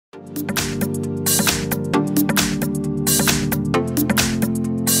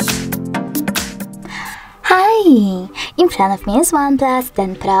Hi! In front of me is OnePlus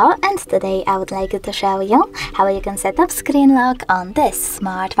 10 Pro, and today I would like to show you how you can set up screen lock on this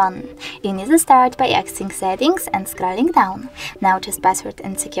smartphone. You need to start by exiting settings and scrolling down. Now choose password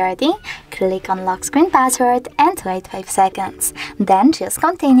and security, click on lock screen password and wait 5 seconds. Then choose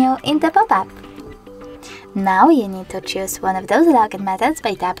continue in the pop-up. Now you need to choose one of those login methods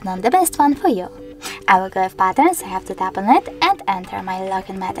by tapping on the best one for you. I will go with pattern, so I have to tap on it and enter my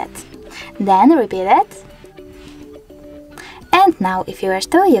login method. Then repeat it. And now, if you wish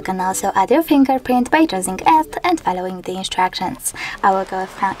to, you can also add your fingerprint by choosing it and following the instructions. I will go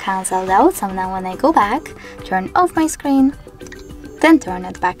with cancel though, so now when I go back, turn off my screen, then turn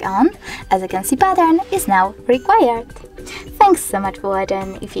it back on. As you can see, pattern is now required. Thanks so much for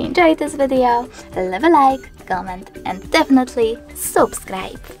watching. If you enjoyed this video, leave a like, comment and definitely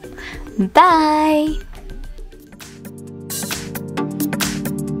subscribe. Bye!